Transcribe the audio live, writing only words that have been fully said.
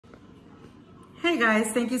Hey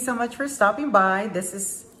guys, thank you so much for stopping by. This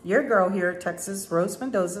is your girl here, Texas Rose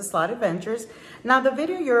Mendoza Slot Adventures. Now the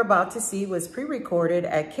video you're about to see was pre-recorded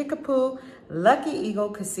at Kickapoo Lucky Eagle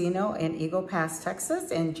Casino in Eagle Pass, Texas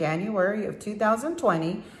in January of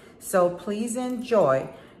 2020. So please enjoy.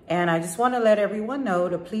 And I just want to let everyone know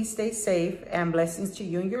to please stay safe and blessings to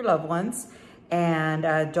you and your loved ones.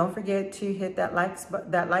 And don't forget to hit that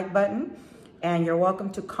like button. And you're welcome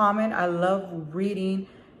to comment. I love reading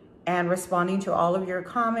and responding to all of your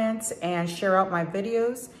comments, and share out my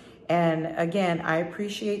videos. And again, I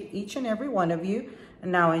appreciate each and every one of you.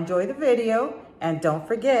 Now enjoy the video, and don't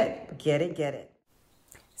forget, get it.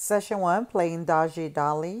 Session 1, playing Daji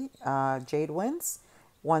Dali. Jade wins.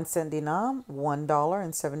 1 cent denom,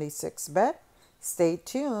 $1.76 bet. Stay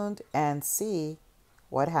tuned and see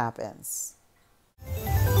what happens.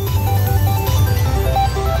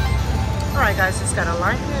 All right, guys, just got a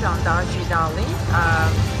line hit on Daji Dali.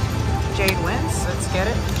 Jade wins. Let's get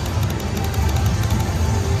it.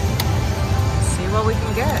 See what we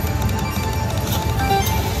can get.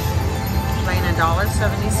 Playing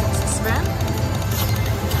 $1.76 a spin.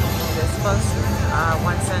 This close.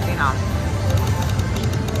 1 cent denom.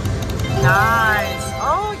 Nice.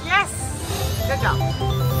 Oh yes. Good job.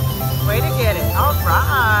 Way to get it. All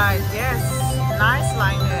right. Yes. Nice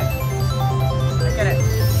line hit. Look at it.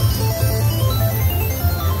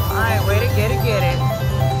 All right. Way to get it.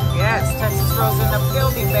 Yes, Texas Rose in the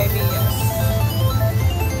building, baby, yes.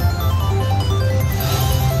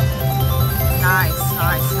 Nice.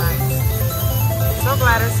 So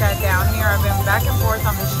glad I sat down here. I've been back and forth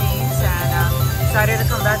on machines and decided to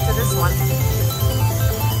come back to this one.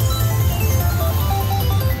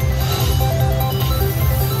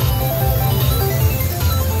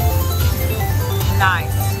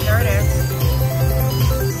 Nice, there it is.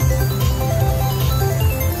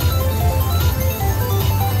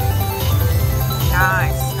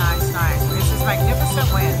 Nice. This is magnificent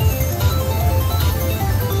win.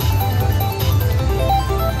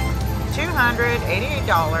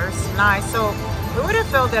 $288. Nice. So we would have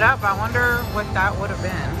filled it up. I wonder what that would have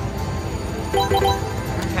been.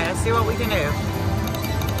 Okay, let's see what we can do.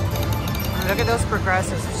 Look at those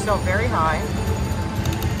progressives. They're still very high.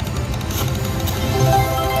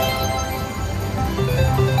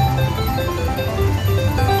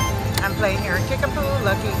 I'm playing here at Kickapoo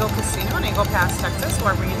Lucky Eagle Casino in Eagle Pass, Texas,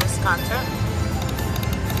 where I'm bringing this content.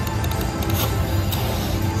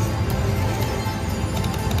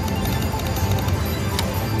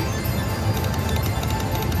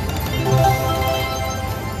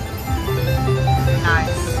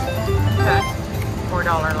 Nice. Okay.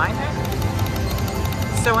 $4 line hit.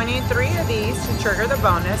 So we need 3 of these to trigger the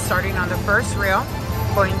bonus, starting on the first reel,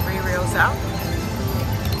 going 3 reels out.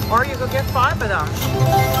 Or you could get 5 of them.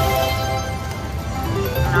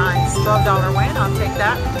 Nice, $12 win, I'll take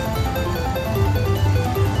that.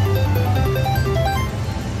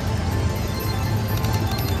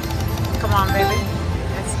 Come on, baby,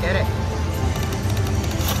 let's get it.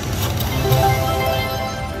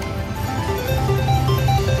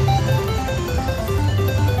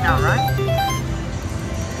 All right,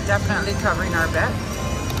 definitely covering our bet.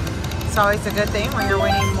 It's always a good thing when you're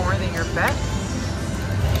winning more than your bet.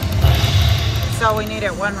 So we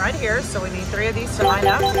needed 1 right here, so we need 3 of these to line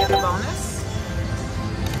up to get the bonus.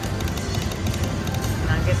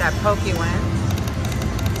 And get that pokey win.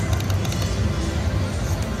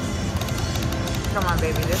 Come on,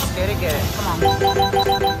 baby, let's get it. Come on.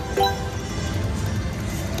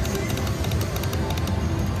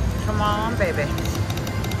 Come on, baby.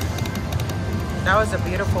 That was a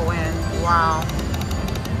beautiful win. Wow.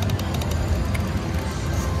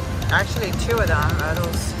 Actually, 2 of them,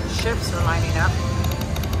 those ships are lining up.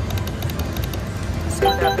 Let's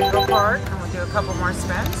get that bingo card, and we'll do a couple more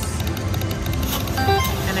spins.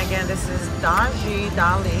 And again, this is Daji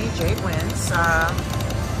Dali. Jade wins.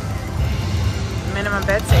 Minimum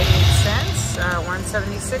bet's 88 cents.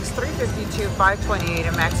 176, 352, 528,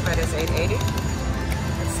 and max bet is 880.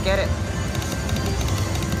 Let's get it.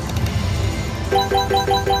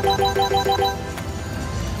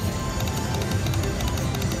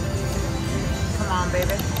 Come on,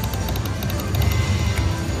 baby.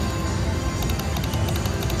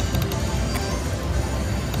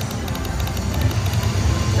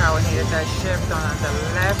 Now we needed that shift on the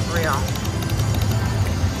left reel.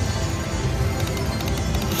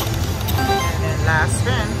 And then last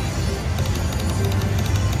spin.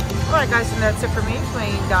 Alright guys, and that's it for me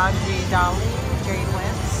playing Daji Dali. Jade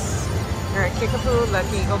wins. You're at Kickapoo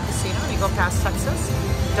Lucky Eagle Casino in Eagle Pass, Texas.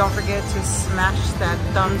 Don't forget to smash that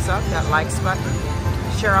thumbs up, that likes button.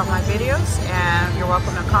 Share out my videos, and you're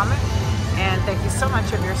welcome to comment. And thank you so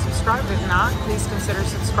much if you're subscribed. If not, please consider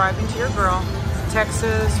subscribing to your girl,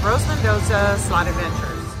 Texas Rose Mendoza Slot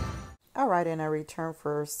Adventures. All right, and I return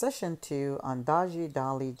for session 2 on Dodgy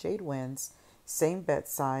Dolly Jade Wins. Same bet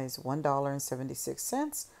size,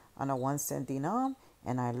 $1.76 on a 1-cent denom,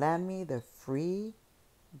 and I land me the free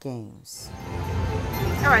games.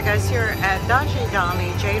 All right, guys, here at Dodgy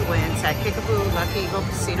Dolly Jade Wins at Kickapoo Lucky Eagle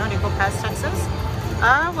Casino in Eagle Pass, Texas.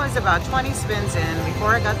 I was about 20 spins in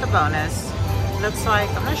before I got the bonus. Looks like,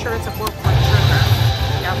 I'm not sure, it's a 4-point trigger.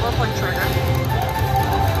 Yeah, 4-point trigger.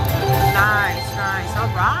 Nice, nice. All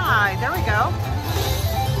right, there we go.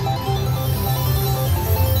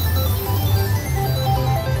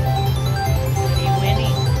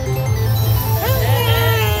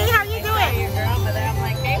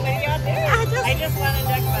 I just won a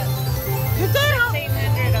jackpot. You did?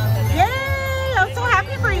 $1,600 on the Yay! I'm so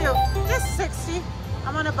happy for you. Just 60.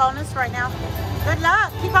 I'm on a bonus right now. Good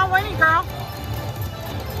luck. Keep on winning, girl.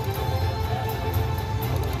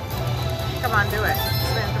 Come on, do it.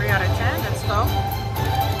 Spin 3 out of 10. Let's go.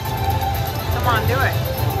 Come on, do it.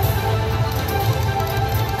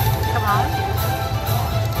 Come on.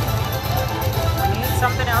 We need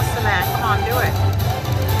something else to land. Come on, do it.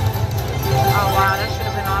 Oh, wow. That should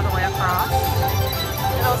have been all the way across.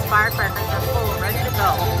 Those firecrackers are full, ready to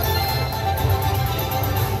go.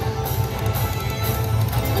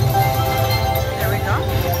 There we go.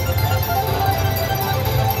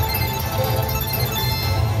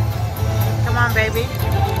 Come on, baby.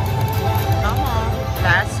 Come on.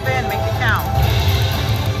 Last spin, make it count.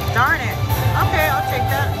 Darn it. Okay, I'll take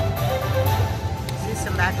that. See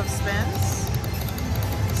some backup spins.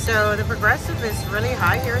 So the progressive is really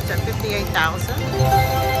high here. It's at 58,000.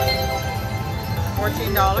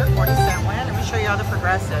 $14.40 win. Let me show you all the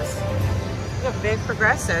progressives. We have big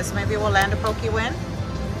progressives. Maybe we'll land a pokey win.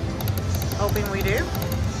 Hoping we do.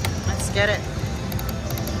 Let's get it.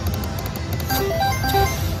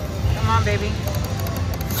 Come on, baby.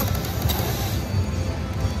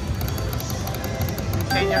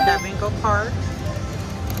 Change up that bingo card.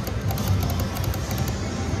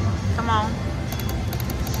 Come on.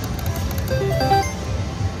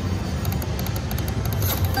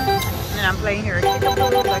 And I'm playing here at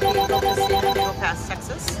Kickapoo Lucky Eagle Casino, Eagle Pass,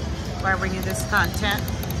 Texas, where I bring you this content.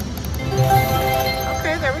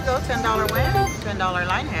 Okay, there we go. $10 win, $10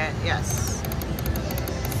 line hit. Yes.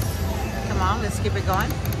 Come on, let's keep it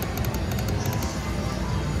going.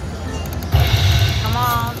 Come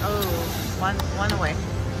on. Oh, one away.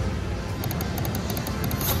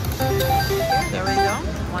 There we go.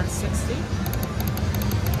 160.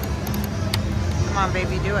 Come on,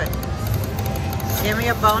 baby, do it. Give me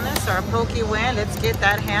a bonus or a pokey win. Let's get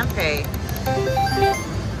that hand pay.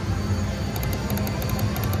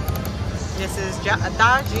 This is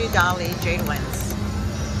Dodgy Dolly Jade Wins.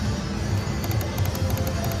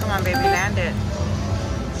 Come on, baby, land it.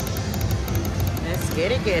 Let's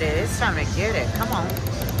get it, get it. It's time to get it. Come on.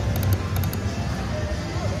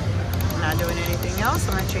 I'm not doing anything else.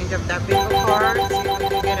 I'm going to change up that bingo card. See if we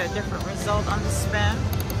can get a different result on the spin.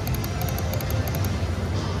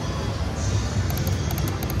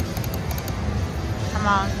 Come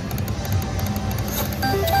on.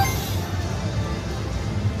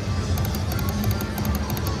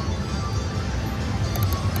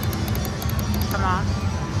 Come on.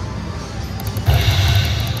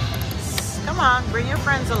 Come on, bring your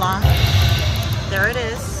friends along. There it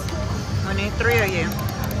is. We need 3 of you.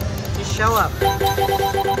 Just show up.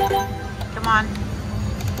 Come on.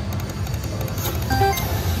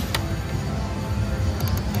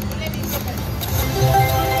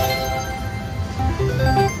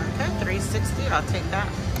 Okay, 360, I'll take that.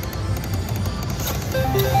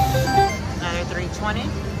 Another 320.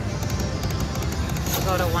 We'll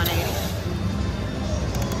go to 180.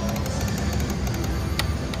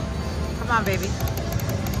 Come on, baby.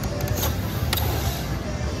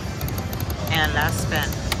 And last spin.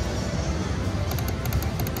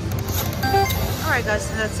 Alright guys,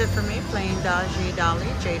 so that's it for me playing Dodgy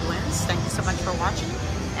Dolly Jade Wins. Thank you so much for watching.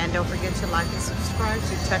 And don't forget to like and subscribe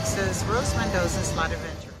to Texas Rose Mendoza Slot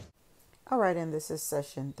Adventures. Alright, and this is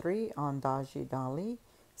session 3 on Dodgy Dolly.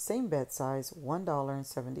 Same bet size,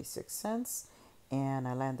 $1.76. And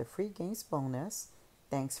I land the free games bonus.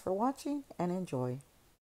 Thanks for watching and enjoy.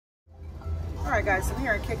 Alright guys, I'm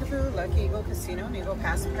here at Kickapoo Lucky Eagle Casino in Eagle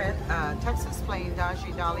Pass, Texas, playing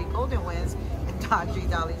Dodgy Dolly Golden Wins and Dodgy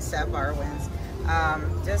Dolly Sapphire Wins.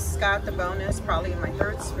 Just got the bonus, probably in my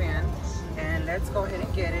 3rd spin. And let's go ahead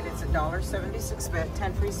and get it. It's $1.76 bet,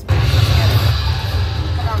 10 free spins. Let's get it.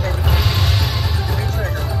 Come on, baby. Free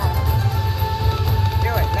trigger, come on. Do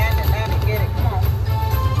it, land it, get it, come on.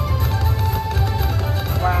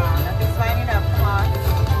 Wow, nothing's landing.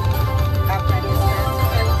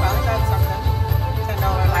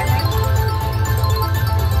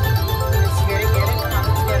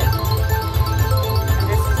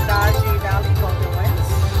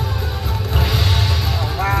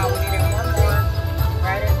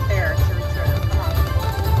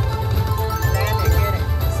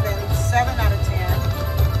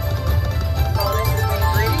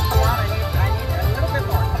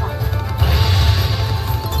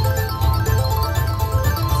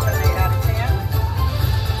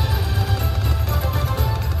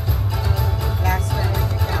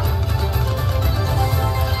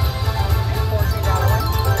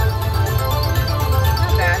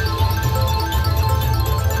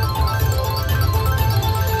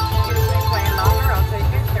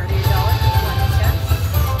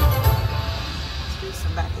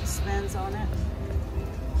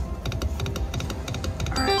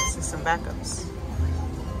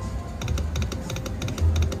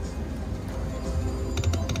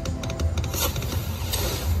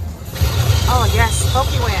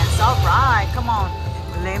 Pokey wins. All right, come on.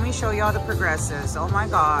 Let me show y'all the progressives. Oh my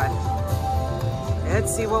God.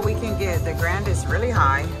 Let's see what we can get. The grand is really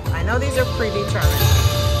high. I know these are predetermined.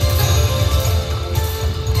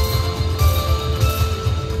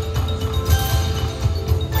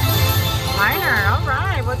 Minor, all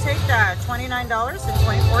right, we'll take that.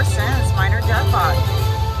 $29.24, minor jackpot.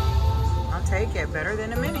 I'll take it, better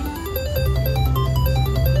than a mini.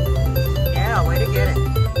 Yeah, way to get it.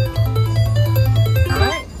 All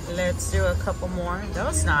right, let's do a couple more. That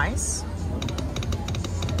was nice.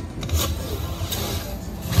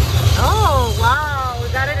 Oh, wow, we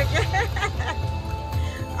got it again.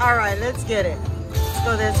 All right, let's get it. Let's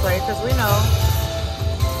go this way, because we know.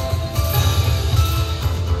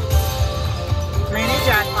 Mini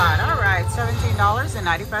jackpot. All right,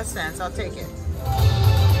 $17.95. I'll take it.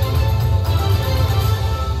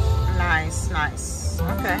 Nice, nice.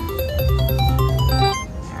 Okay.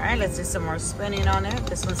 All right, let's do some more spinning on it.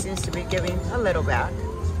 This one seems to be giving a little back.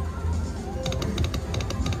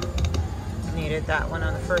 Needed that one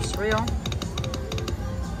on the first reel.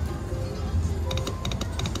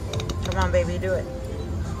 Come on, baby, do it.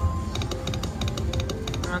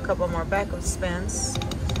 A couple more backup spins.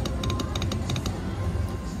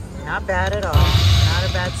 Not bad at all. Not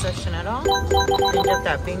a bad session at all. Change up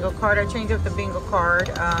that bingo card. I changed up the bingo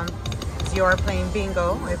card. You are playing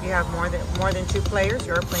bingo. If you have more than 2 players,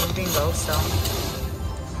 you are playing bingo. So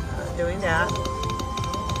doing that.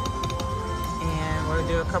 And we'll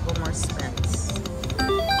do a couple more spins.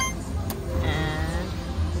 And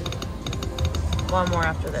one more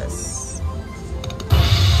after this.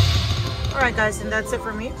 All right, guys, and that's it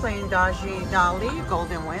for me playing Dodgy Dolly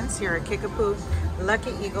Golden Wins here at Kickapoo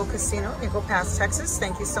Lucky Eagle Casino, Eagle Pass, Texas.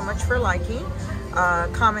 Thank you so much for liking,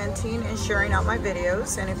 commenting, and sharing out my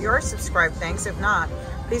videos. And if you are subscribed, thanks. If not,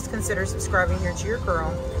 please consider subscribing here to your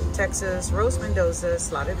girl, Texas Rose Mendoza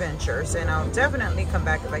Slot Adventures. And I'll definitely come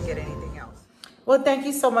back if I get anything else. Well, thank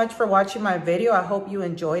you so much for watching my video. I hope you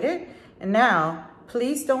enjoyed it. And now,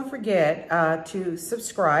 please don't forget to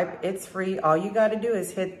subscribe. It's free. All you got to do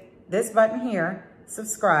is hit this button here,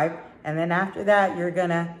 subscribe, and then after that, you're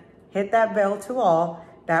gonna hit that bell to all.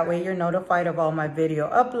 That way you're notified of all my video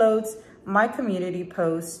uploads, my community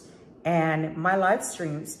posts, and my live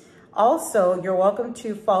streams. Also, you're welcome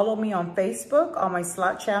to follow me on Facebook on my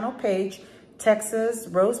slot channel page, Texas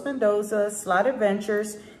Rose Mendoza Slot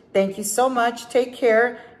Adventures. Thank you so much. Take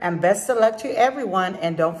care and best of luck to everyone.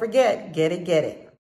 And don't forget, get it, get it.